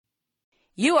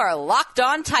You are Locked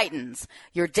On Titans,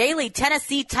 your daily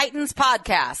Tennessee Titans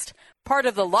podcast, part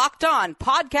of the Locked On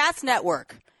Podcast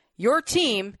Network, your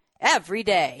team every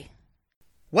day.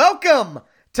 Welcome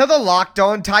to the Locked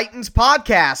On Titans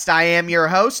podcast. I am your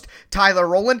host, Tyler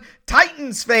Rowland.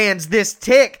 Titans fans, this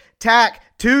Tic-Tac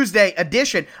Tuesday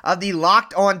edition of the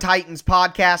Locked On Titans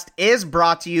podcast is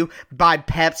brought to you by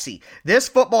Pepsi. This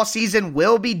football season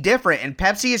will be different, and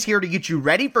Pepsi is here to get you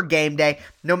ready for game day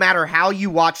no matter how you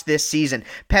watch this season.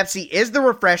 Pepsi is the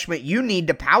refreshment you need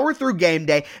to power through game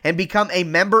day and become a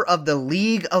member of the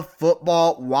League of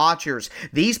Football Watchers.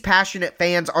 These passionate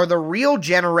fans are the real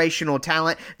generational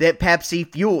talent that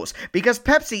Pepsi fuels, because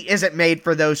Pepsi isn't made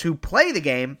for those who play the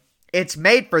game. It's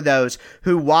made for those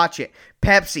who watch it.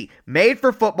 Pepsi, made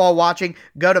for football watching.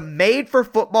 Go to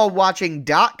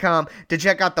madeforfootballwatching.com to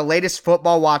check out the latest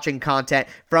football watching content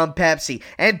from Pepsi.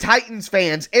 And Titans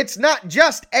fans, it's not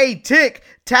just a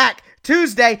Tic-Tac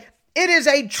Tuesday, it is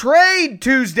a Trade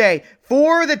Tuesday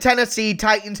for the Tennessee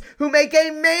Titans, who make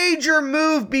a major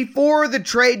move before the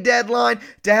trade deadline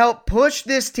to help push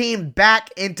this team back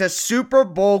into Super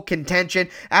Bowl contention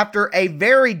after a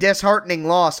very disheartening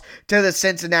loss to the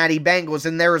Cincinnati Bengals.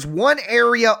 And there is one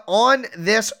area on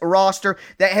this roster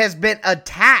that has been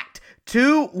attacked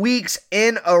 2 weeks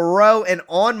in a row, and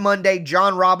on Monday,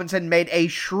 Jon Robinson made a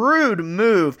shrewd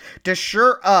move to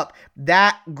shore up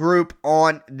that group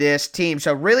on this team.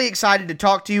 So really excited to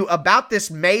talk to you about this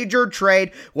major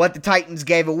trade, what the Titans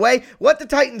gave away, what the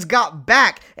Titans got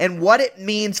back, and what it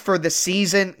means for the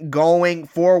season going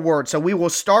forward. So we will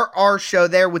start our show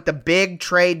there with the big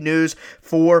trade news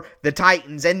for the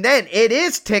Titans. And then it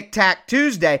is Tic-Tac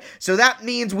Tuesday, so that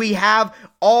means we have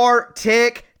our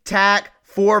Tic-Tac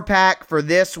 4-pack for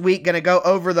this week. Going to go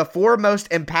over the 4 most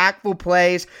impactful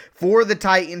plays for the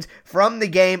Titans from the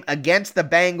game against the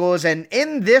Bengals. And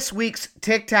in this week's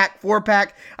Tic-Tac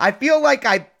 4-pack, I feel like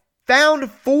I found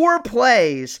 4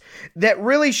 plays that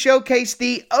really showcase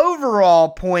the overall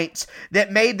points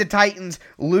that made the Titans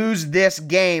lose this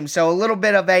game. So a little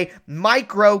bit of a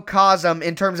microcosm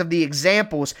in terms of the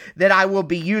examples that I will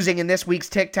be using in this week's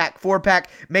Tic-Tac 4-pack.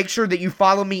 Make sure that you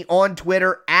follow me on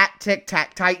Twitter at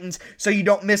Tic-Tac Titans so you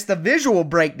don't miss the visual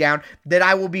breakdown that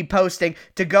I will be posting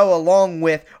to go along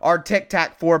with our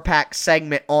Tic-Tac 4-pack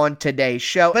segment on today's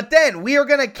show. But then we are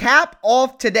going to cap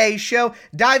off today's show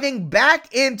diving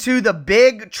back into the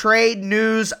big trade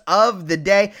news of the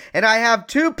day, and I have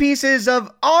 2 pieces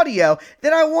of audio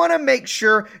that I want to make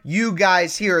sure you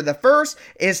guys hear. The first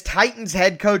is Titans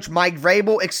head coach Mike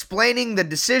Vrabel explaining the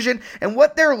decision and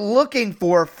what they're looking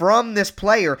for from this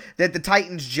player that the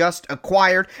Titans just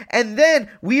acquired, and then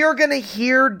we are going to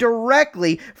hear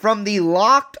directly from the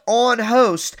Locked On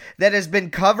host that has been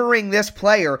covering this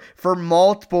player for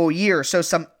multiple years. So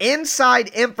some inside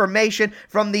information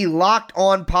from the Locked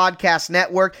On Podcast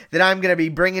Network that I'm going to be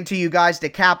bringing to you guys to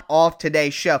cap off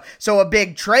today's show. So a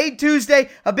big Trade Tuesday,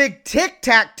 a big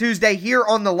Tic-Tac Tuesday here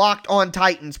on the Locked On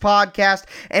Titans podcast.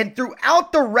 And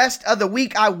throughout the rest of the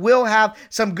week, I will have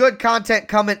some good content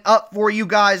coming up for you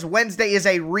guys. Wednesday is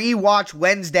a Rewatch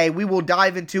Wednesday. We will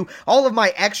dive into all of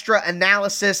my extra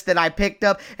analysis that I picked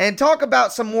up and talk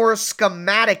about some more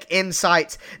schematic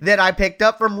insights that I picked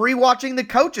up from rewatching the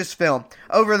coaches film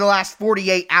over the last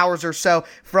 48 hours or so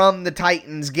from the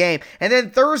Titans game. And then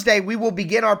Thursday, we will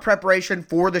begin our preparation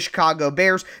for the Chicago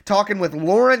Bears, talking with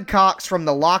Lauren Cox from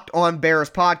the Locked On Bears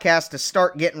podcast to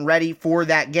start getting ready for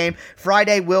that game.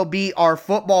 Friday will be our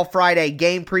Football Friday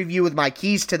game preview with my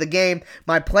keys to the game,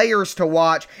 my players to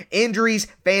watch, injuries,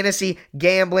 fantasy,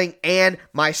 gambling, and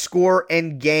my score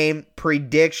and game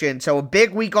prediction. So a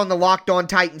big week on the Locked On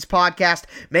Titans podcast.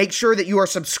 Make sure that you are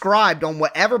subscribed on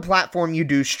whatever platform you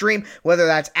do stream, whether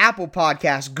that's Apple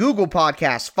Podcasts, Google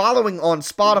Podcasts, following on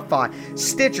Spotify,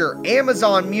 Stitcher,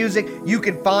 Amazon Music. You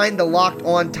can find the Locked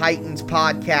On Titans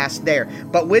podcast there.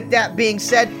 But with that being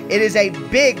said, it is a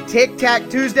big Tic-Tac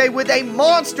Tuesday with a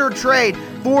monster trade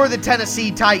for the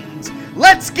Tennessee Titans.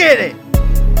 Let's get it!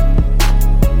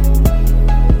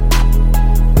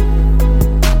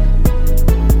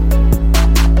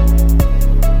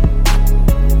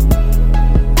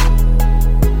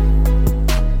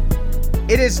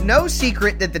 It is no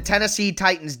secret that the Tennessee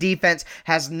Titans defense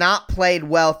has not played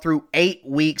well through 8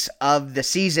 weeks of the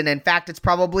season. In fact, it's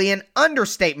probably an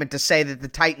understatement to say that the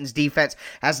Titans defense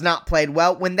has not played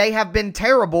well when they have been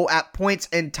terrible at points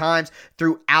and times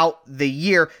throughout the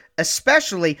year,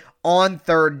 especially on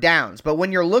third downs. But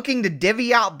when you're looking to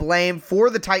divvy out blame for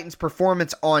the Titans'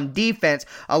 performance on defense,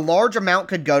 a large amount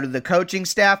could go to the coaching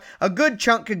staff, a good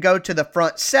chunk could go to the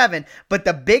front seven, but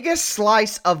the biggest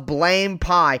slice of blame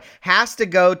pie has to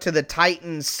go to the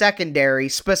Titans' secondary,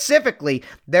 specifically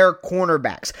their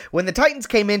cornerbacks. When the Titans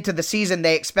came into the season,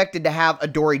 they expected to have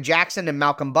Adoree Jackson and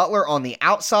Malcolm Butler on the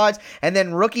outsides, and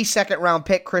then rookie second-round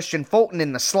pick Kristian Fulton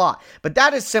in the slot. But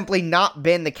that has simply not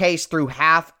been the case through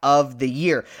half of the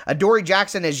year. Adoree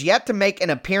Jackson has yet to make an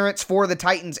appearance for the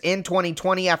Titans in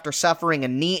 2020 after suffering a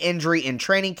knee injury in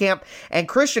training camp, and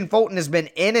Kristian Fulton has been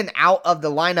in and out of the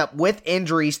lineup with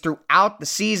injuries throughout the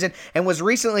season and was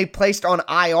recently placed on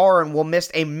IR and will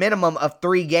miss a minimum of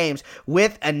 3 games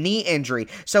with a knee injury.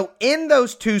 So in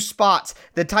those two spots,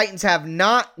 the Titans have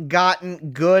not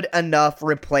gotten good enough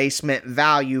replacement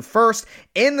value. First,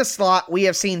 in the slot, we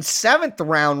have seen 7th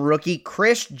round rookie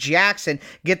Chris Jackson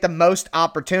get the most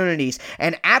opportunities,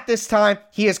 and at this time,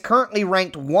 he is currently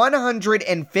ranked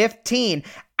 115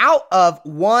 out of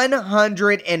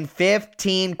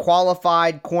 115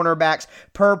 qualified cornerbacks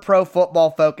per Pro Football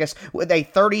Focus with a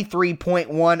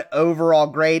 33.1 overall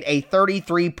grade, a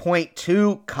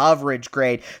 33.2 coverage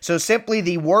grade. So simply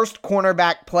the worst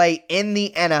cornerback play in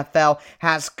the NFL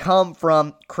has come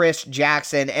from Chris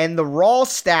Jackson, and the raw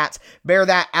stats bear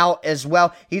that out as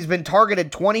well. He's been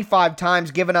targeted 25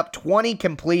 times, given up 20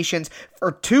 completions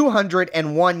for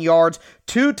 201 yards,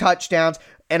 2 touchdowns,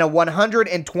 and a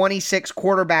 126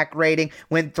 quarterback rating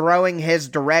when throwing his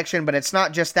direction. But it's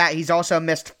not just that. He's also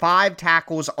missed 5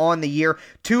 tackles on the year,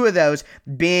 2 of those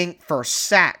being for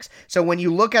sacks. So when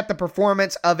you look at the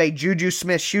performance of a Juju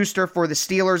Smith-Schuster for the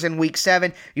Steelers in Week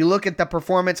 7, you look at the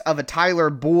performance of a Tyler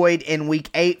Boyd in Week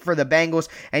 8 for the Bengals,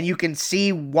 and you can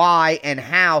see why and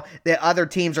how the other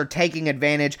teams are taking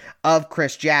advantage of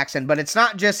Chris Jackson. But it's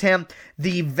not just him.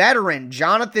 The veteran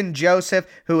Jonathan Joseph,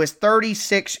 who is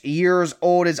 36 years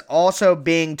old, is also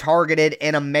being targeted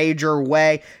in a major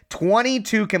way.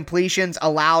 22 completions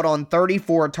allowed on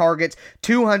 34 targets,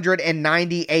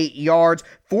 298 yards,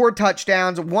 4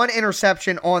 touchdowns, 1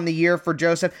 interception on the year for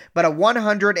Joseph, but a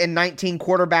 119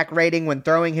 quarterback rating when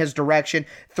throwing his direction,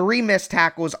 3 missed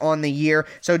tackles on the year.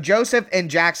 So Joseph and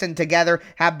Jackson together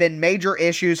have been major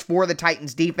issues for the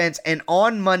Titans defense, and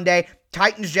on Monday,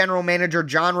 Titans general manager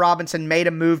Jon Robinson made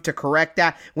a move to correct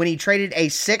that when he traded a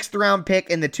 6th round pick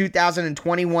in the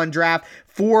 2021 draft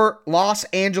for Los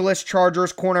Angeles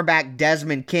Chargers cornerback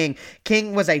Desmond King.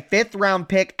 King was a 5th round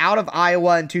pick out of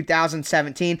Iowa in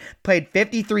 2017, played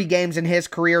 53 games in his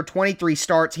career, 23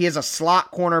 starts. He is a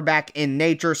slot cornerback in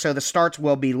nature, so the starts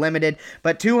will be limited,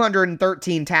 but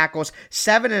 213 tackles,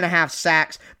 7.5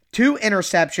 sacks, 2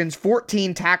 interceptions,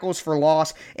 14 tackles for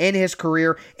loss in his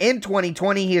career. In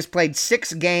 2020, he has played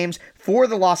 6 games for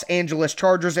the Los Angeles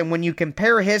Chargers, and when you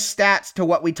compare his stats to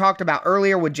what we talked about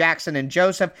earlier with Jackson and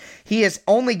Joseph, he has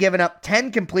only given up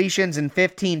 10 completions and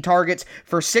 15 targets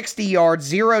for 60 yards,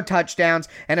 0 touchdowns,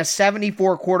 and a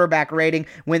 74 quarterback rating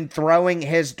when throwing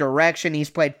his direction. He's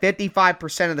played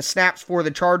 55% of the snaps for the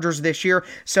Chargers this year,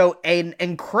 so an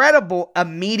incredible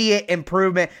immediate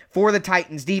improvement for the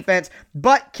Titans defense,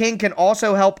 but King can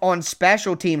also help on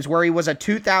special teams, where he was a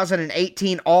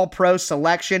 2018 All-Pro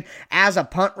selection as a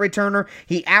punt returner.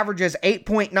 He averages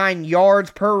 8.9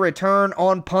 yards per return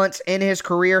on punts in his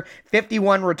career,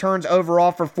 51 returns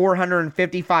overall for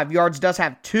 455 yards, does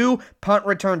have 2 punt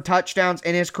return touchdowns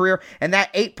in his career, and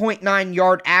that 8.9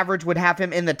 yard average would have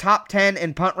him in the top 10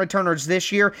 in punt returners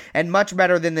this year, and much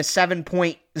better than the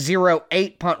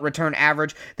 7.08 punt return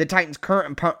average the Titans'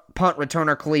 current punt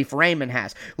returner Kalif Raymond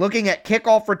has. Looking at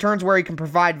kickoff returns, where he can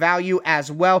provide value as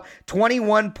well,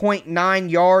 21.9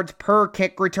 yards per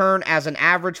kick return as an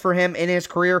average for him in his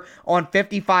career on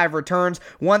 55 returns,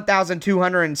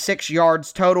 1,206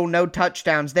 yards total, no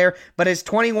touchdowns there, but his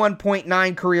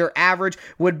 21.9 career average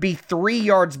would be 3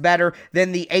 yards better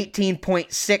than the 18.6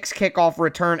 kickoff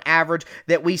return average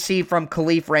that we see from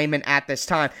Kalif Raymond at this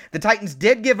time. The Titans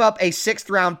did give up a 6th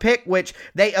round pick, which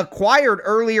they acquired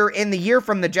earlier in the year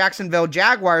from the Jacksonville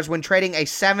Jaguars when trading a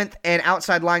 7th and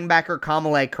outside linebacker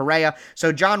Kamalei Correa.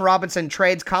 So Jon Robinson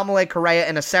trades Kamalei Correa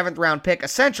and a 7th round pick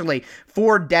essentially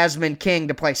for Desmond King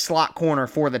to play slot corner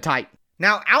for the Titans.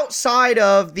 Now, outside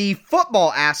of the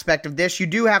football aspect of this, you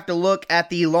do have to look at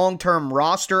the long-term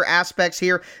roster aspects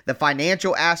here, the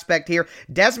financial aspect here.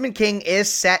 Desmond King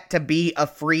is set to be a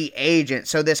free agent,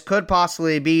 so this could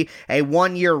possibly be a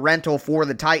 1-year rental for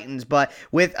the Titans, but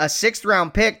with a 6th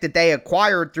round pick that they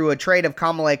acquired through a trade of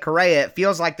Kamalei Correa, it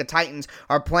feels like the Titans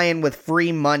are playing with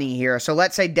free money here. So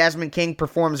let's say Desmond King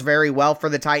performs very well for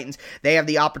the Titans. They have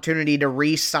the opportunity to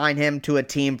re-sign him to a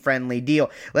team-friendly deal.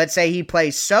 Let's say he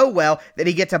plays so well that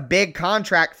he gets a big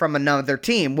contract from another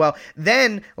team. Well,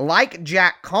 then, like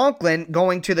Jack Conklin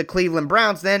going to the Cleveland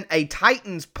Browns, then a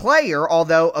Titans player,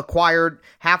 although acquired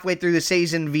halfway through the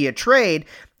season via trade,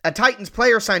 a Titans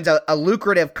player signs a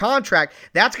lucrative contract,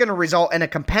 that's going to result in a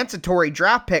compensatory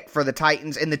draft pick for the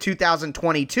Titans in the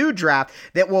 2022 draft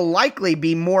that will likely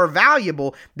be more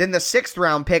valuable than the 6th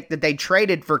round pick that they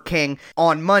traded for King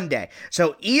on Monday.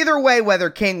 So either way,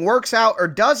 whether King works out or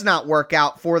does not work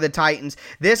out for the Titans,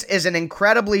 this is an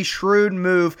incredibly shrewd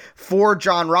move for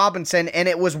Jon Robinson, and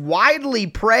it was widely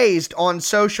praised on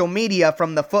social media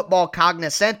from the football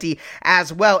cognoscenti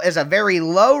as well as a very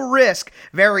low risk,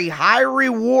 very high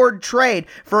reward trade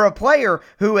for a player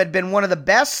who had been one of the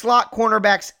best slot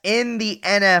cornerbacks in the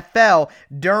NFL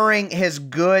during his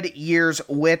good years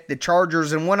with the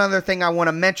Chargers. And one other thing I want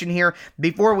to mention here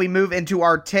before we move into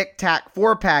our Tic Tac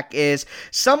 4-pack is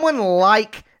someone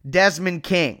like Desmond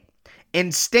King.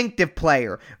 Instinctive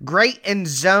player, great in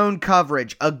zone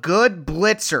coverage, a good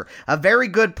blitzer, a very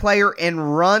good player in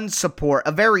run support,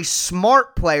 a very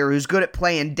smart player who's good at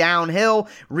playing downhill,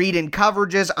 reading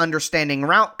coverages, understanding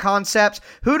route concepts.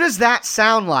 Who does that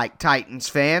sound like, Titans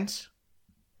fans?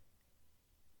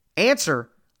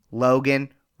 Answer,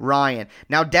 Logan Ryan.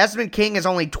 Now, Desmond King is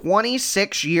only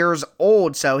 26 years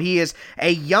old, so he is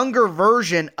a younger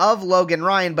version of Logan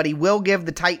Ryan, but he will give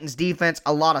the Titans defense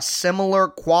a lot of similar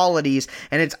qualities,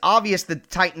 and it's obvious that the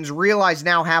Titans realize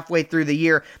now halfway through the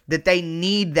year that they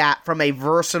need that from a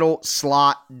versatile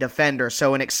slot defender.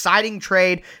 So an exciting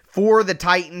trade for the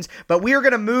Titans, but we are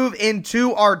going to move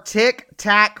into our Tic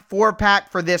Tac 4-pack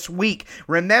for this week.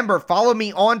 Remember, follow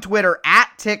me on Twitter at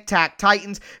Tic Tac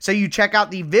Titans so you check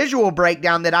out the visual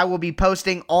breakdown that I will be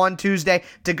posting on Tuesday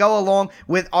to go along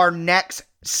with our next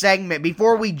segment.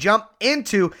 Before we jump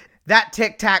into that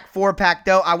Tic Tac 4-pack,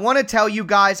 though, I want to tell you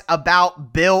guys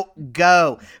about Built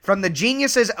Go. From the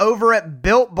geniuses over at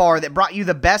Built Bar that brought you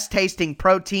the best tasting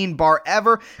protein bar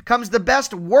ever comes the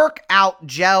best workout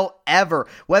gel ever.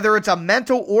 Whether it's a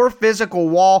mental or physical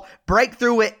wall, break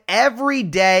through it every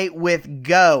day with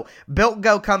Go. Built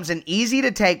Go comes in easy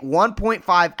to take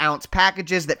 1.5 ounce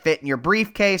packages that fit in your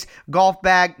briefcase, golf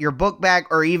bag, your book bag,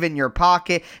 or even your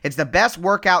pocket. It's the best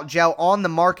workout gel on the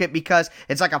market because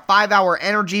it's like a 5-hour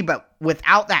energy, but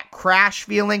without that crash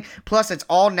feeling. Plus, it's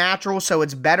all natural, so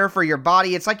it's better for your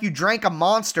body. It's like you drank a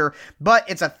Monster, but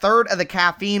it's a third of the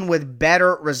caffeine with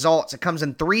better results. It comes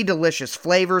in 3 delicious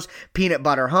flavors: peanut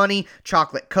butter honey,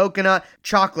 chocolate coconut,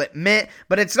 chocolate mint.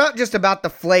 But it's not just about the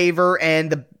flavor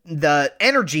and the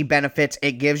energy benefits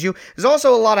it gives you. There's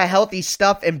also a lot of healthy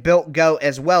stuff in Built Go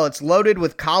as well. It's loaded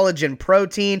with collagen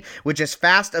protein, which is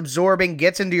fast absorbing,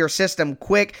 gets into your system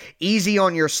quick, easy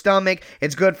on your stomach.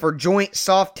 It's good for joint,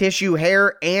 soft tissue,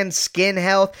 hair, and skin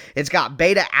health. It's got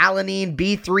beta-alanine,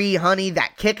 B3 honey,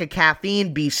 that kick of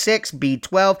caffeine, B6,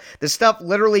 B12. The stuff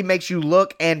literally makes you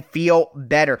look and feel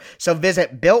better. So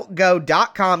visit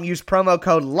BuiltGo.com, use promo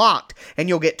code LOCKED, and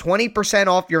you'll get 20%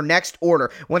 off your next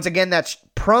order. Once again, that's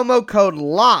promo code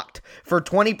LOCKED for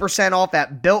 20% off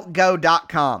at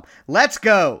BuiltGo.com. Let's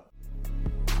go!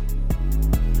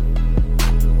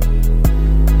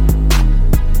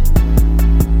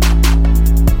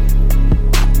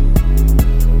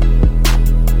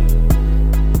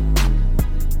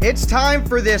 It's time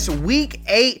for this Week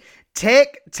 8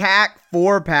 Tic Tac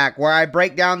 4-pack, where I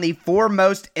break down the 4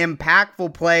 most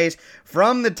impactful plays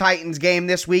from the Titans game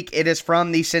this week. It is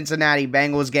from the Cincinnati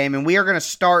Bengals game, and we are going to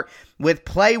start with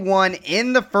play 1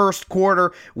 in the first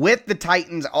quarter with the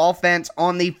Titans offense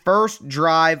on the first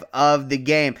drive of the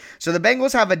game. So the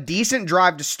Bengals have a decent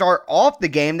drive to start off the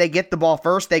game. They get the ball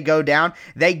first, they go down,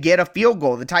 they get a field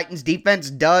goal. The Titans defense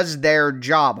does their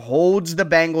job, holds the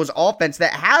Bengals offense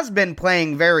that has been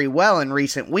playing very well in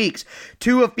recent weeks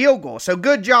to a field goal. So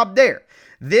good job there.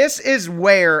 This is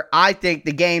where I think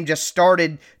the game just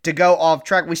started to go off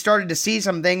track. We started to see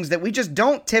some things that we just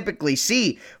don't typically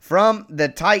see from the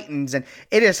Titans, and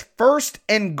it is 1st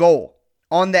and goal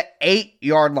on the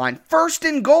 8-yard line. 1st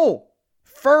and goal.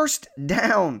 First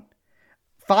down.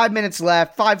 5 minutes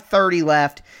left, 5:30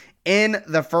 left in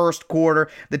the first quarter.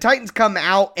 The Titans come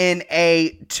out in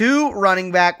a 2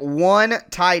 running back, 1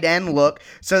 tight end look.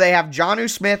 So they have Jonnu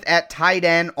Smith at tight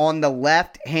end on the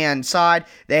left-hand side.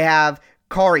 They have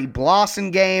Kari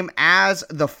Blasingame as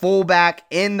the fullback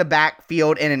in the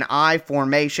backfield in an I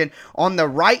formation. On the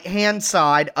right-hand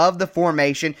side of the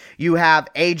formation, you have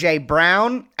A.J.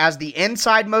 Brown as the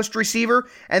inside-most receiver,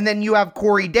 and then you have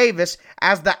Corey Davis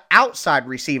as the outside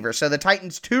receiver. So the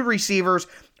Titans' 2 receivers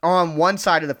are on one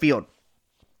side of the field.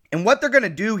 And what they're going to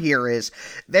do here is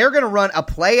they're going to run a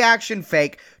play-action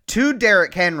fake to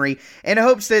Derrick Henry in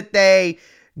hopes that they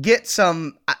get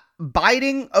some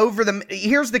biting over them.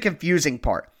 Here's the confusing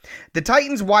part. The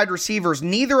Titans wide receivers,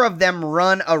 neither of them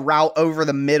run a route over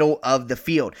the middle of the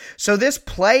field. So this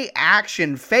play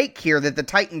action fake here that the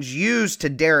Titans use to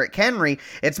Derrick Henry,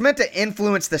 it's meant to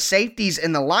influence the safeties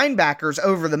and the linebackers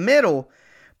over the middle.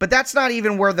 But that's not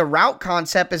even where the route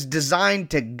concept is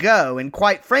designed to go. And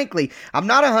quite frankly, I'm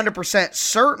not 100%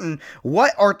 certain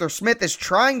what Arthur Smith is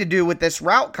trying to do with this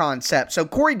route concept. So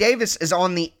Corey Davis is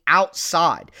on the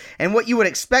outside. And what you would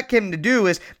expect him to do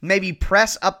is maybe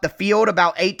press up the field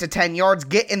about 8 to 10 yards,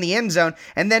 get in the end zone,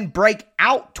 and then break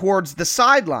out towards the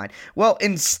sideline. Well,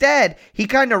 instead, he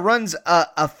kind of runs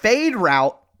a fade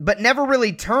route, but never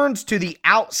really turns to the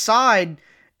outside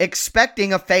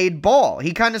expecting a fade ball.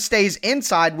 He kind of stays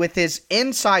inside with his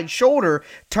inside shoulder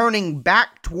turning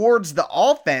back towards the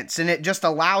offense, and it just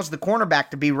allows the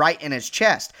cornerback to be right in his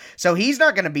chest. So he's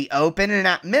not going to be open, and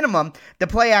at minimum, the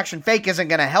play action fake isn't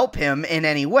going to help him in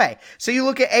any way. So you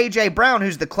look at A.J. Brown,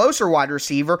 who's the closer wide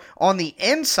receiver on the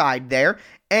inside there,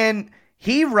 and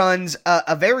he runs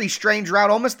a very strange route,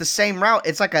 almost the same route.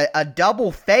 It's like a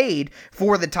double fade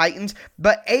for the Titans,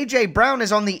 but A.J. Brown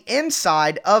is on the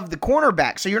inside of the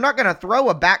cornerback. So you're not going to throw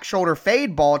a back shoulder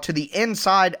fade ball to the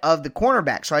inside of the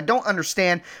cornerback. So I don't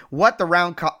understand what the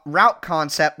route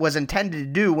concept was intended to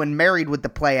do when married with the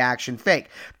play action fake.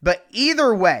 But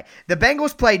either way, the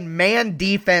Bengals played man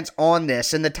defense on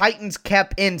this, and the Titans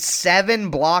kept in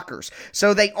 7 blockers.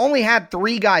 So they only had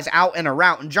 3 guys out in a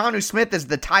route, and Jonnu Smith is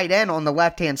the tight end on the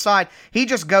left-hand side. He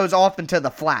just goes off into the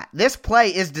flat. This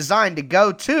play is designed to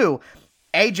go to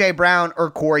A.J. Brown or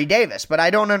Corey Davis, but I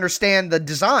don't understand the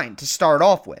design to start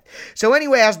off with. So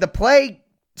anyway, as the play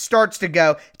starts to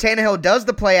go, Tannehill does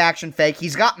the play action fake.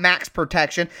 He's got max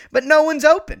protection, but no one's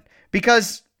open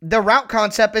because the route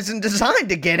concept isn't designed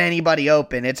to get anybody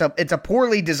open. It's a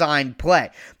poorly designed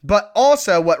play. But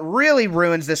also what really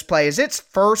ruins this play is it's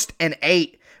 1st and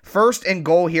 8. 1st and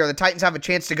goal here. The Titans have a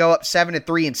chance to go up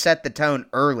 7-3 and set the tone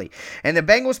early. And the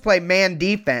Bengals play man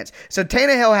defense. So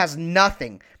Tannehill has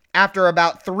nothing after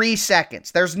about 3 seconds.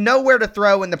 There's nowhere to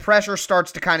throw, and the pressure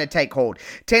starts to kind of take hold.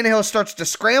 Tannehill starts to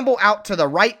scramble out to the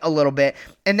right a little bit,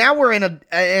 and now we're in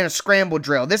a scramble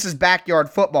drill. This is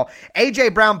backyard football. A.J.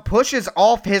 Brown pushes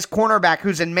off his cornerback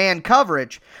who's in man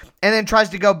coverage and then tries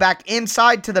to go back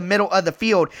inside to the middle of the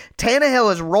field.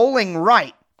 Tannehill is rolling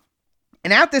right.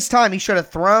 And at this time, he should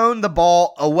have thrown the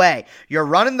ball away. You're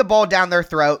running the ball down their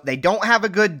throat. They don't have a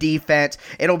good defense.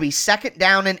 It'll be 2nd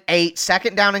down and 8,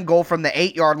 2nd down and goal from the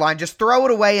 8-yard line. Just throw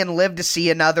it away and live to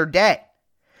see another day.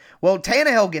 Well,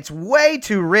 Tannehill gets way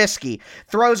too risky,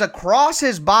 throws across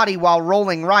his body while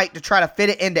rolling right to try to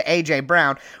fit it into A.J.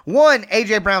 Brown. One,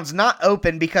 A.J. Brown's not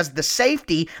open because the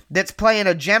safety that's playing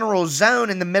a general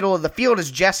zone in the middle of the field is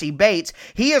Jesse Bates.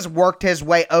 He has worked his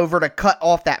way over to cut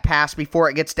off that pass before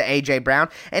it gets to A.J. Brown.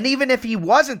 And even if he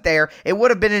wasn't there, it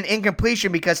would have been an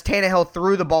incompletion because Tannehill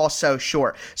threw the ball so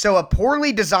short. So a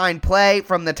poorly designed play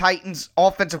from the Titans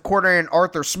offensive coordinator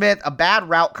Arthur Smith, a bad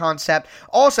route concept,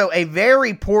 also a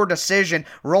very poor decision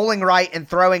rolling right and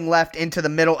throwing left into the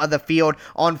middle of the field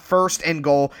on 1st and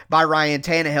goal by Ryan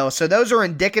Tannehill. So those are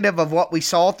indicative of what we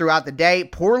saw throughout the day.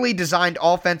 Poorly designed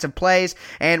offensive plays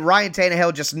and Ryan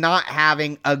Tannehill just not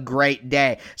having a great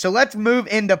day. So let's move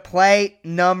into play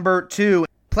number 2.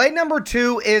 Play number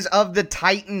 2 is of the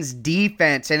Titans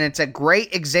defense, and it's a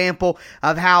great example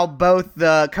of how both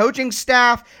the coaching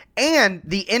staff and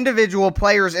the individual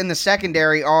players in the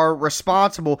secondary are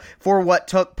responsible for what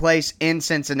took place in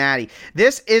Cincinnati.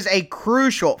 This is a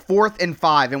crucial 4th and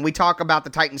 5, and we talk about the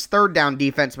Titans' 3rd down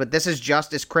defense, but this is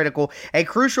just as critical. A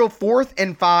crucial 4th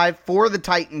and 5 for the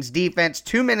Titans defense.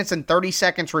 2 minutes and 30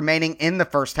 seconds remaining in the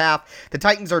first half. The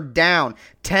Titans are down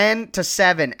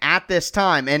 10-7 at this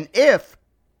time, and if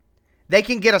they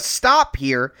can get a stop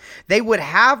here, they would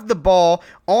have the ball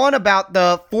on about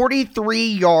the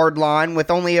 43-yard line with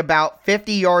only about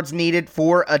 50 yards needed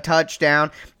for a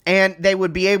touchdown, and they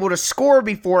would be able to score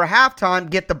before halftime,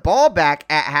 get the ball back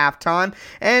at halftime,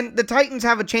 and the Titans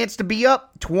have a chance to be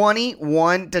up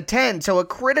 21-10. So a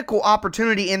critical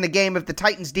opportunity in the game if the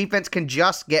Titans defense can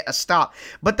just get a stop.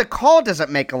 But the call doesn't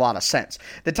make a lot of sense.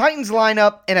 The Titans line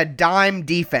up in a dime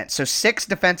defense, so 6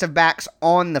 defensive backs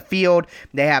on the field.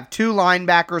 They have 2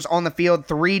 linebackers on the field,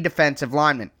 3 defensive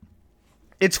linemen.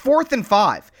 It's 4th and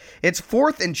 5. It's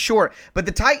 4th and short, but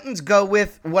the Titans go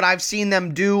with what I've seen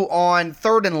them do on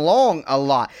 3rd and long a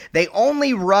lot. They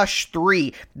only rush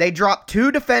 3. They drop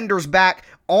 2 defenders back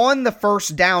on the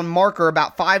 1st down marker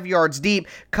about 5 yards deep,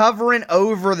 covering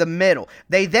over the middle.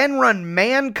 They then run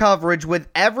man coverage with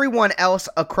everyone else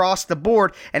across the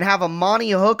board and have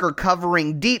Amani Hooker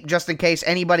covering deep just in case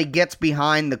anybody gets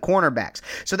behind the cornerbacks.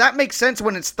 So that makes sense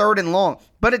when it's 3rd and long.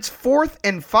 but it's 4th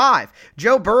and 5.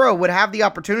 Joe Burrow would have the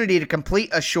opportunity to complete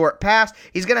a short pass.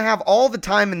 He's going to have all the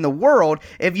time in the world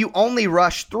if you only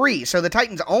rush 3. So the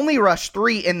Titans only rush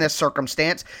 3 in this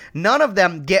circumstance. None of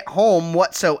them get home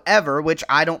whatsoever, which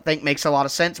I don't think makes a lot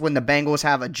of sense when the Bengals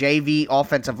have a JV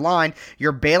offensive line.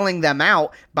 You're bailing them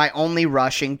out by only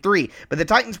rushing 3. But the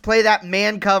Titans play that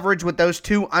man coverage with those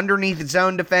 2 underneath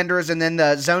zone defenders and then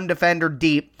the zone defender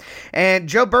deep. And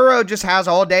Joe Burrow just has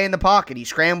all day in the pocket. He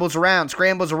scrambles around,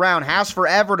 has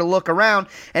forever to look around.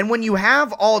 And when you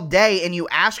have all day and you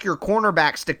ask your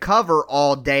cornerbacks to cover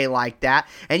all day like that,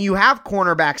 and you have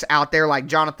cornerbacks out there like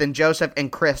Jonathan Joseph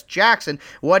and Chris Jackson,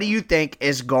 what do you think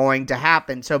is going to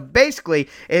happen? So basically,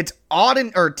 it's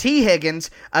T.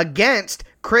 Higgins against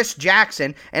Chris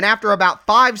Jackson, and after about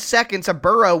 5 seconds of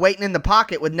Burrow waiting in the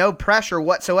pocket with no pressure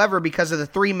whatsoever because of the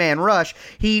 3-man rush,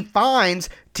 he finds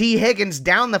T. Higgins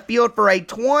down the field for a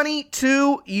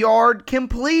 22-yard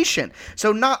completion.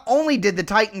 So not only did the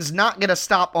Titans not get a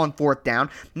stop on 4th down,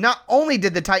 not only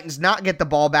did the Titans not get the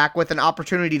ball back with an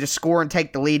opportunity to score and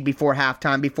take the lead before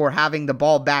halftime, before having the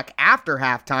ball back after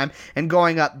halftime and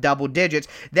going up double digits,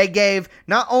 they gave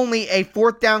not only a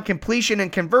 4th down completion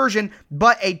and conversion,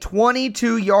 but a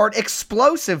 22-yard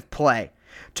explosive play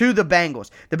to the Bengals.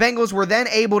 The Bengals were then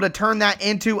able to turn that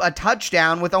into a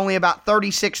touchdown with only about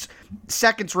 36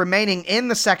 seconds remaining in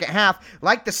the second half,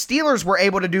 like the Steelers were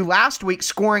able to do last week,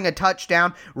 scoring a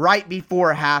touchdown right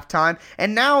before halftime.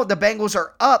 And now the Bengals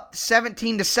are up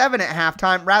 17-7 at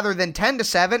halftime rather than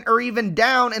 10-7, or even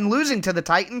down and losing to the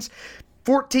Titans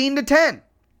 14-10.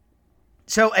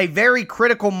 So a very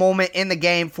critical moment in the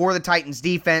game for the Titans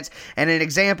defense, and an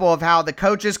example of how the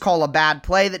coaches call a bad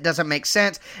play that doesn't make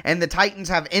sense, and the Titans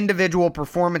have individual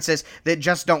performances that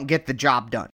just don't get the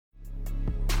job done.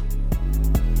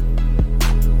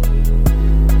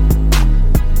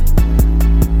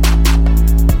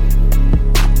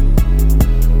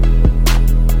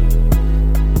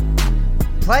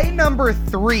 Play number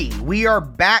 3, we are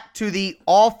back to the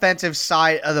offensive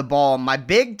side of the ball. My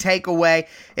big takeaway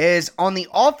is on the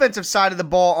offensive side of the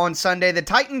ball on Sunday, the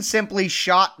Titans simply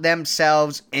shot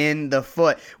themselves in the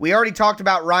foot. We already talked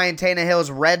about Ryan Tannehill's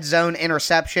red zone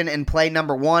interception in play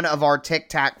number 1 of our Tic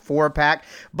Tac 4-pack,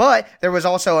 but there was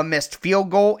also a missed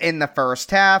field goal in the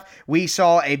first half. We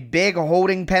saw a big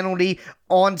holding penalty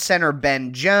on center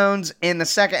Ben Jones in the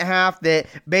second half that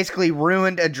basically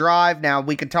ruined a drive. Now,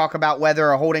 we could talk about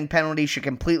whether a holding penalty should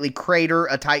completely crater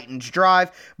a Titans drive,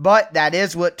 but that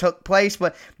is what took place.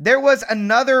 But there was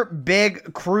another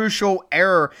big, crucial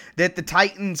error that the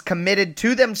Titans committed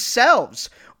to themselves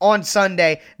on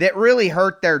Sunday that really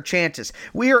hurt their chances.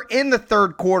 We are in the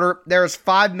third quarter. There's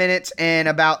 5 minutes and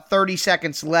about 30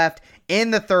 seconds left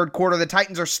in the third quarter. The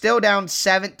Titans are still down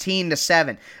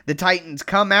 17-7. The Titans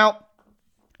come out,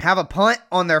 have a punt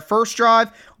on their first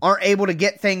drive, aren't able to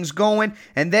get things going,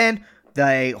 and then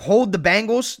they hold the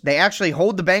Bengals. They actually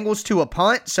hold the Bengals to a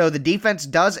punt, so the defense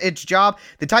does its job.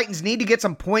 The Titans need to get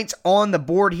some points on the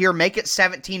board here, make it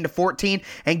 17-14,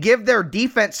 and give their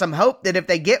defense some hope that if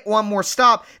they get one more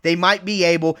stop, they might be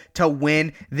able to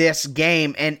win this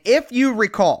game. And if you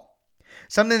recall,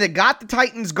 something that got the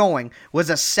Titans going was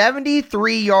a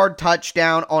 73-yard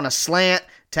touchdown on a slant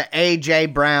to A.J.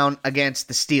 Brown against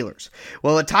the Steelers.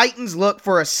 Well, the Titans look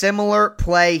for a similar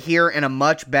play here in a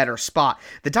much better spot.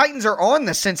 The Titans are on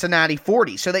the Cincinnati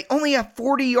 40, so they only have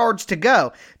 40 yards to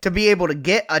go to be able to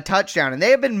get a touchdown, and they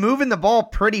have been moving the ball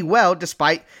pretty well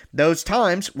despite those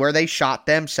times where they shot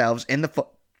themselves in the foot.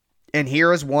 And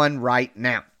here is one right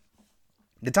now.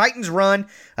 The Titans run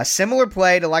a similar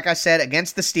play to, like I said,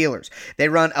 against the Steelers. They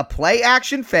run a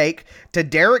play-action fake to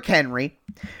Derrick Henry.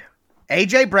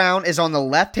 A.J. Brown is on the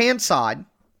left-hand side.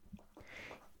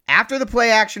 After the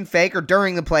play-action fake, or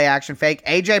during the play-action fake,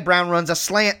 A.J. Brown runs a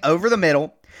slant over the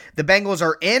middle. The Bengals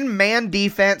are in man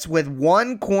defense with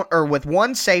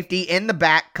one safety in the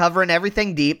back covering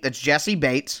everything deep. That's Jesse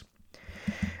Bates.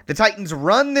 The Titans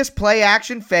run this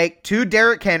play-action fake to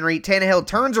Derrick Henry. Tannehill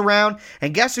turns around,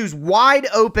 and guess who's wide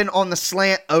open on the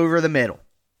slant over the middle?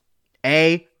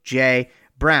 A.J.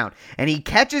 Brown. And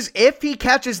if he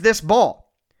catches this ball,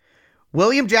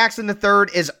 William Jackson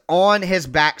III is on his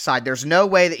backside. There's no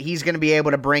way that he's going to be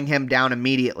able to bring him down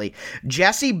immediately.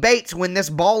 Jesse Bates, when this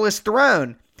ball is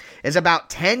thrown, is about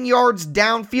 10 yards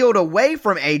downfield away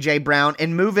from A.J. Brown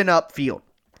and moving upfield.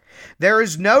 There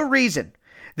is no reason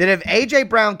that if A.J.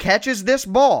 Brown catches this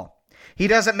ball, he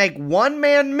doesn't make one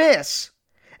man miss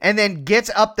and then gets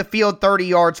up the field 30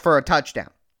 yards for a touchdown.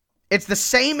 It's the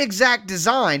same exact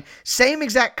design, same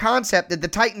exact concept that the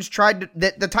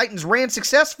Titans ran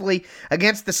successfully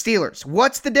against the Steelers.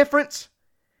 What's the difference?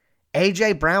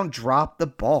 A.J. Brown dropped the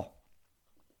ball.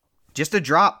 Just a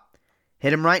drop.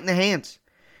 Hit him right in the hands.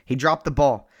 He dropped the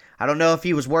ball. I don't know if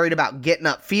he was worried about getting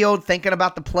upfield, thinking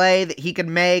about the play that he could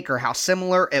make or how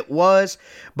similar it was,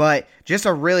 but just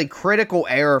a really critical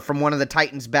error from one of the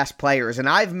Titans' best players. And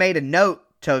I've made a note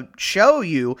to show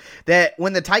you that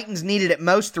when the Titans needed it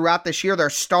most throughout this year, their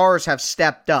stars have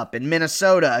stepped up. In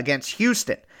Minnesota against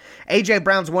Houston, A.J.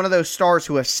 Brown's one of those stars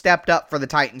who have stepped up for the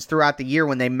Titans throughout the year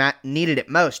when they needed it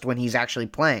most when he's actually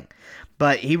playing.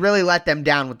 But he really let them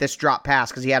down with this drop pass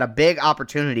because he had a big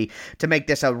opportunity to make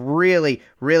this a really,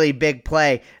 really big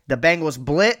play. The Bengals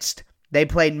blitzed. They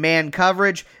played man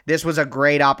coverage. This was a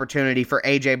great opportunity for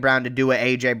A.J. Brown to do what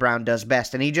A.J. Brown does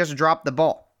best, and he just dropped the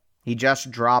ball. He just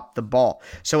dropped the ball.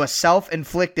 So a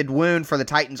self-inflicted wound for the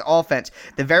Titans offense.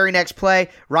 The very next play,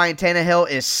 Ryan Tannehill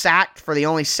is sacked for the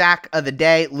only sack of the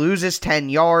day, loses 10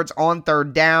 yards on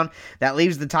third down. That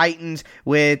leaves the Titans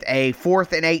with a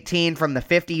 4th and 18 from the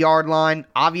 50-yard line.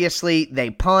 Obviously, they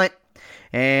punt,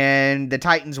 and the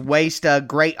Titans waste a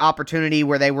great opportunity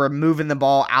where they were moving the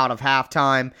ball out of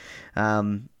halftime.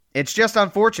 It's just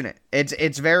unfortunate.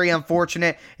 It's very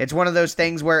unfortunate. It's one of those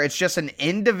things where it's just an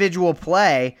individual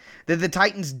play that the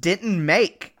Titans didn't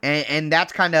make. And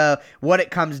that's kind of what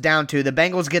it comes down to. The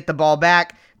Bengals get the ball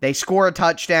back. They score a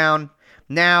touchdown.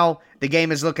 Now the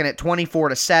game is looking at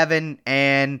 24-7,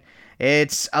 and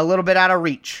it's a little bit out of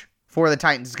reach for the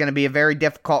Titans. It's going to be a very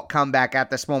difficult comeback at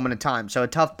this moment in time. So a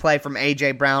tough play from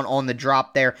A.J. Brown on the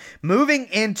drop there. Moving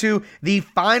into the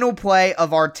final play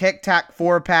of our Tic Tac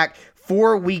 4-pack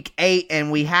for Week 8,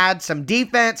 and we had some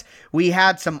defense, we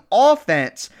had some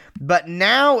offense, but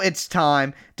now it's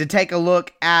time to take a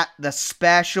look at the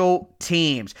special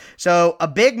teams. So a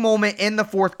big moment in the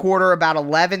fourth quarter, about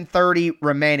 11:30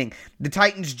 remaining. The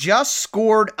Titans just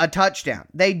scored a touchdown.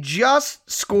 They just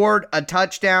scored a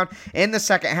touchdown in the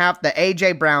second half, the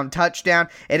A.J. Brown touchdown.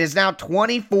 It is now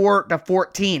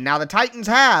 24-14. Now the Titans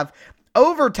have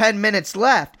over 10 minutes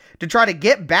left to try to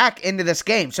get back into this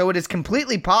game. So it is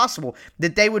completely possible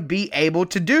that they would be able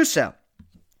to do so.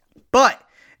 But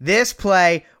this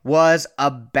play was a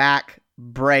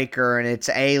backbreaker, and it's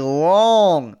a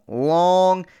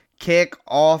long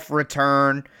kickoff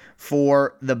return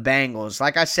for the Bengals.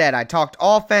 Like I said, I talked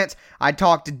offense, I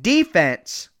talked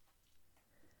defense.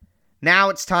 Now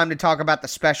it's time to talk about the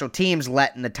special teams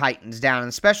letting the Titans down. And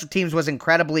the special teams was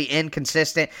incredibly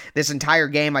inconsistent this entire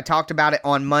game. I talked about it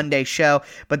on Monday's show.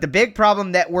 But the big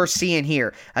problem that we're seeing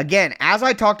here, again, as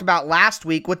I talked about last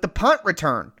week with the punt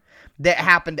return that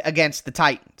happened against the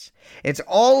Titans, it's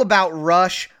all about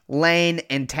rush lane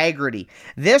integrity.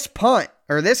 This punt,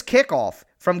 or this kickoff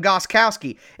from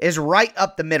Gostkowski, is right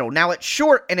up the middle. Now, it's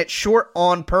short, and it's short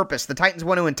on purpose. The Titans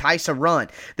want to entice a run.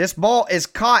 This ball is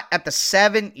caught at the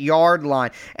 7-yard line,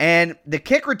 and the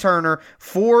kick returner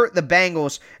for the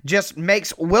Bengals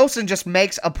Wilson just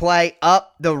makes a play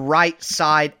up the right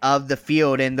side of the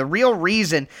field, and the real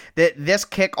reason that this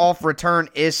kickoff return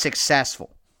is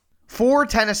successful. 4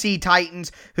 Tennessee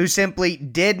Titans who simply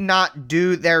did not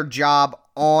do their job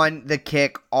on the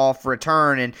kickoff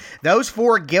return. And those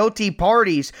 4 guilty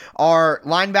parties are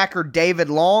linebacker David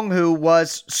Long, who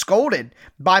was scolded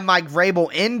by Mike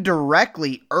Vrabel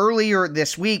indirectly earlier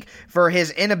this week for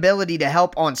his inability to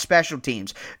help on special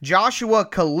teams. Joshua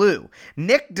Kalu,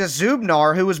 Nick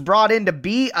Dzubnar, who was brought in to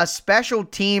be a special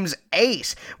teams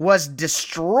ace, was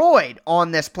destroyed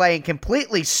on this play and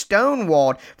completely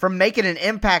stonewalled from making an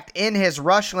impact in his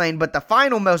rush lane. But the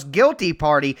final most guilty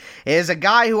party is a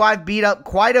guy who I've beat up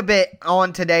quite a bit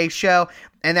on today's show,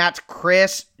 and that's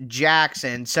Chris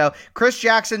Jackson. So Chris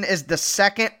Jackson is the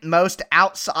second most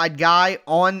outside guy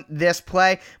on this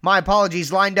play. My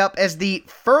apologies, lined up as the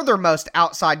furthermost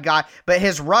outside guy, but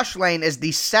his rush lane is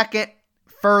the second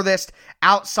furthest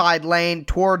outside lane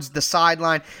towards the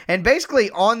sideline. And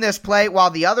basically on this play, while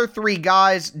the other 3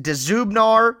 guys,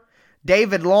 Dzubnar,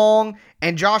 David Long,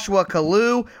 and Joshua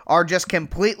Kalu, are just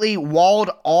completely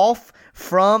walled off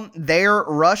from their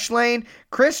rush lane,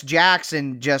 Chris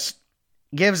Jackson just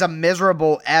gives a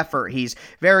miserable effort. He's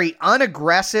very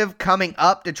unaggressive coming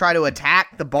up to try to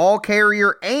attack the ball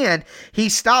carrier, and he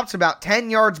stops about 10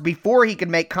 yards before he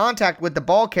can make contact with the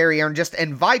ball carrier and just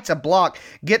invites a block,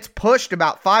 gets pushed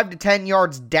about 5 to 10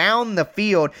 yards down the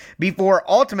field before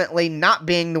ultimately not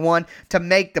being the one to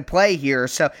make the play here.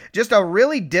 So just a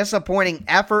really disappointing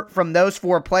effort from those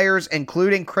 4 players,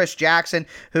 including Chris Jackson,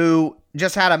 who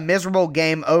just had a miserable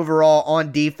game overall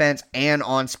on defense and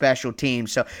on special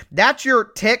teams. So that's your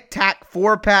Tic-Tac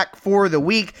 4-pack for the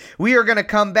week. We are going to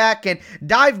come back and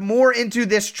dive more into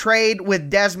this trade with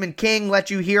Desmond King, let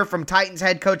you hear from Titans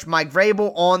head coach Mike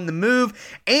Vrabel on the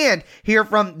move, and hear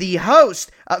from the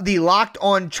host of the Locked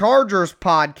On Chargers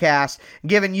podcast,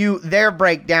 giving you their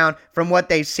breakdown from what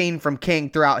they've seen from King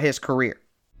throughout his career.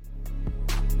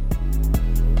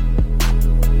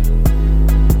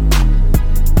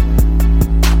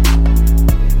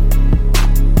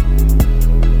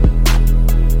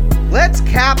 Let's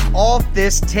cap off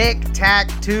this Tic-Tac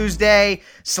Tuesday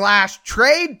 /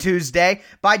 Trade Tuesday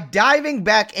by diving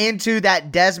back into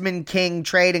that Desmond King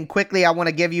trade. And quickly, I want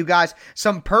to give you guys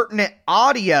some pertinent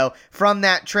audio from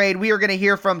that trade. We are going to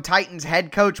hear from Titans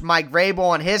head coach Mike Vrabel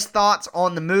on his thoughts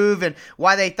on the move and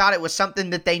why they thought it was something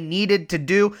that they needed to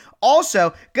do.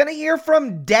 Also, going to hear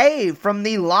from Dave from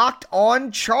the Locked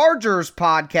On Chargers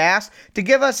podcast to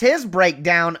give us his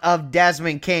breakdown of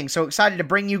Desmond King. So excited to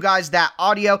bring you guys that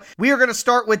audio. We are going to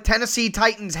start with Tennessee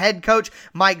Titans head coach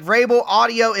Mike Vrabel.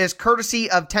 Audio is courtesy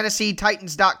of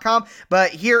TennesseeTitans.com, but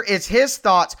here is his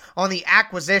thoughts on the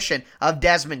acquisition of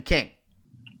Desmond King.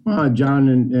 John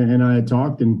and I had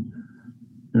talked, and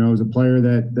it was a player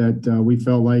that we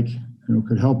felt like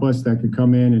could help us, that could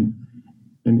come in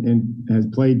and has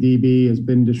played DB, has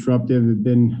been disruptive, has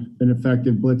been an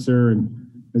effective blitzer, and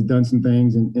has done some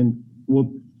things. And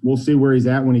we'll see where he's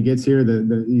at when he gets here.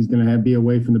 He's going to be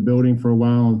away from the building for a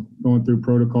while, going through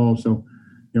protocol. So,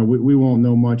 we won't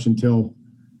know much until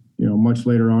much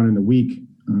later on in the week.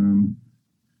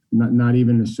 Not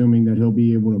even assuming that he'll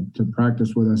be able to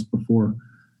practice with us before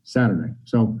Saturday.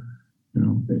 So,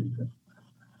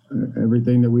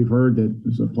 everything that we've heard, that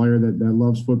is a player that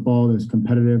loves football, that's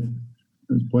competitive,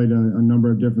 has played a number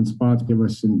of different spots, give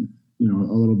us a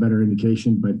little better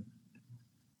indication. But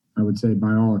I would say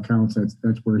by all accounts,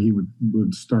 that's where he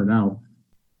would start out.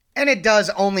 And it does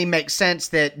only make sense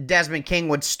that Desmond King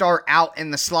would start out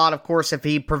in the slot. Of course, if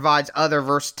he provides other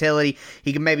versatility,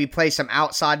 he can maybe play some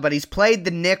outside, but he's played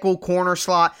the nickel corner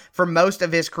slot for most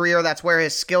of his career. That's where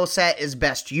his skill set is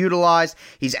best utilized.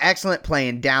 He's excellent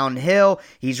playing downhill.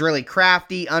 He's really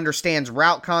crafty, understands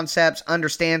route concepts,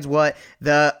 understands what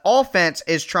the offense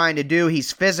is trying to do.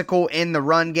 He's physical in the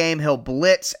run game. He'll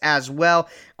blitz as well.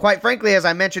 Quite frankly, as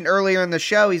I mentioned earlier in the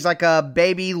show, he's like a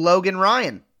baby Logan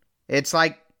Ryan. It's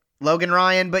like Logan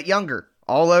Ryan, but younger,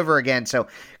 all over again. So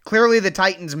clearly the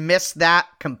Titans missed that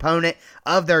component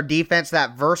of their defense,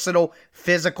 that versatile,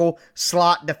 physical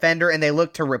slot defender, and they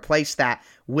look to replace that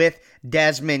with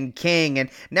Desmond King. And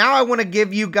now I want to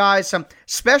give you guys some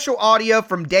special audio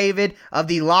from David of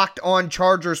the Locked On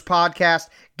Chargers podcast,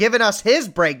 giving us his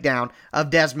breakdown of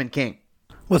Desmond King.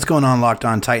 What's going on, Locked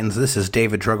On Titans? This is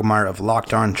David Drogemeyer of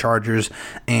Locked On Chargers,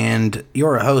 and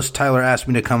your host, Tyler, asked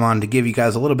me to come on to give you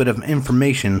guys a little bit of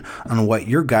information on what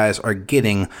your guys are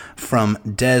getting from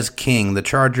Des King. The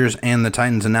Chargers and the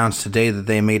Titans announced today that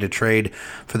they made a trade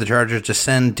for the Chargers to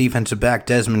send defensive back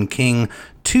Desmond King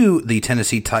to the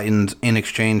Tennessee Titans in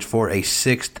exchange for a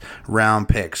 6th-round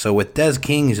pick. So with Des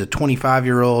King, he's a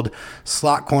 25-year-old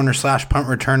slot corner / punt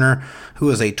returner who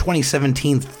is a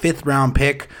 2017 5th-round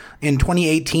pick. In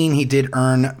 2018, he did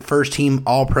earn first-team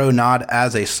All-Pro nod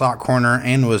as a slot corner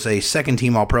and was a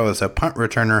second-team All-Pro as a punt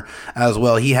returner as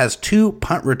well. He has 2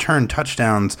 punt return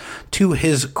touchdowns to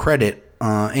his credit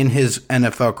in his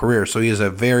NFL career, so he is a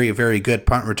very, very good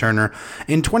punt returner.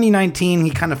 In 2019,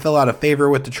 he kind of fell out of favor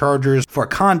with the Chargers for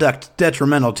conduct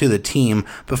detrimental to the team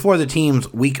before the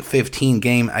team's Week 15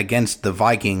 game against the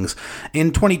Vikings.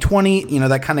 In 2020,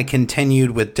 that kind of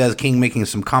continued with Des King making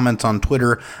some comments on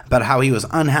Twitter about how he was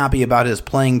unhappy about his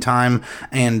playing time,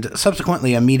 and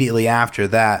subsequently, immediately after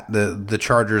that, the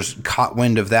Chargers caught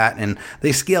wind of that, and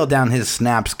they scaled down his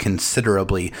snaps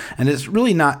considerably, and it's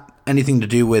really not anything to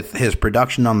do with his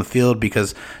production on the field,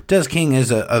 because Des King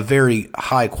is a very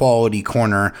high quality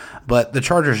corner, but the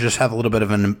Chargers just have a little bit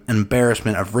of an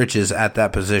embarrassment of riches at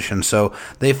that position, so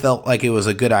they felt like it was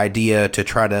a good idea to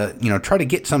try to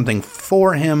get something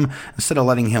for him instead of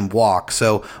letting him walk.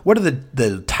 So what are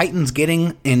the Titans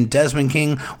getting in Desmond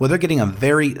King? Well, they're getting a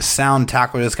very sound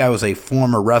tackler. This guy was a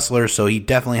former wrestler, so he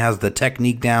definitely has the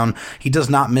technique down. He does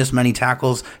not miss many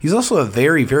tackles. He's also a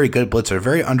very, very good blitzer,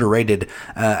 very underrated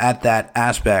at at that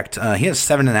aspect. He has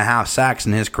 7.5 sacks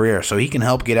in his career, so he can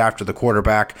help get after the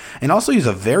quarterback. And also, he's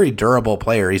a very durable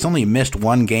player. He's only missed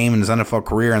one game in his NFL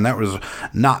career, and that was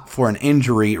not for an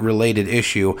injury-related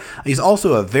issue. He's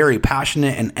also a very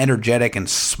passionate and energetic and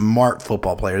smart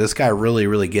football player. This guy really,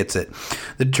 really gets it.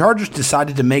 The Chargers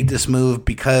decided to make this move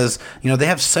because, they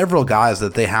have several guys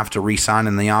that they have to re-sign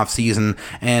in the offseason,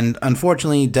 and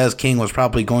unfortunately, Des King was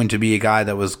probably going to be a guy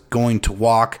that was going to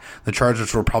walk. The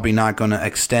Chargers were probably not going to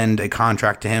extend a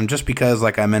contract to him just because,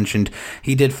 like I mentioned,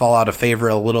 he did fall out of favor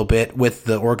a little bit with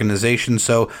the organization.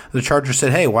 So the Chargers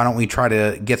said, hey, why don't we try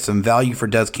to get some value for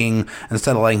Des King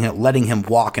instead of letting him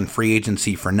walk in free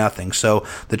agency for nothing. So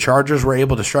the Chargers were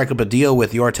able to strike up a deal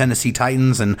with your Tennessee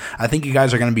Titans, and I think you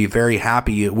guys are going to be very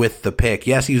happy with the pick.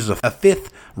 Yes, he was a 5th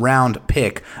round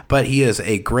pick, but he is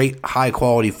a great high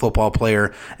quality football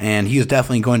player, and he is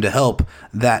definitely going to help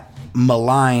that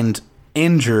maligned,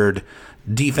 injured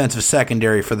defensive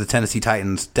secondary for the Tennessee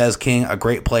Titans. Des King, a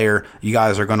great player. You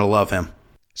guys are going to love him.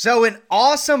 So an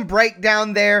awesome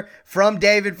breakdown there from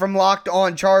David from Locked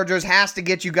On Chargers. Has to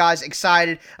get you guys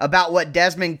excited about what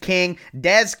Des King,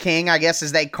 I guess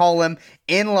as they call him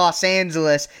in Los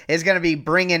Angeles, is going to be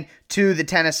bringing to the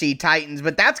Tennessee Titans.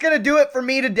 But that's going to do it for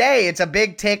me today. It's a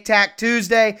big Tic Tac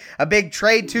Tuesday, a big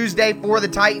trade Tuesday for the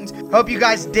Titans. Hope you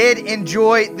guys did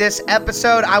enjoy this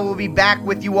episode. I will be back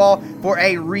with you all for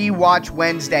a Rewatch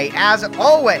Wednesday. As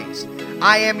always,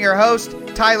 I am your host,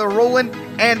 Tyler Rowland,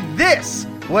 and this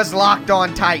was Locked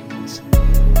On Titans.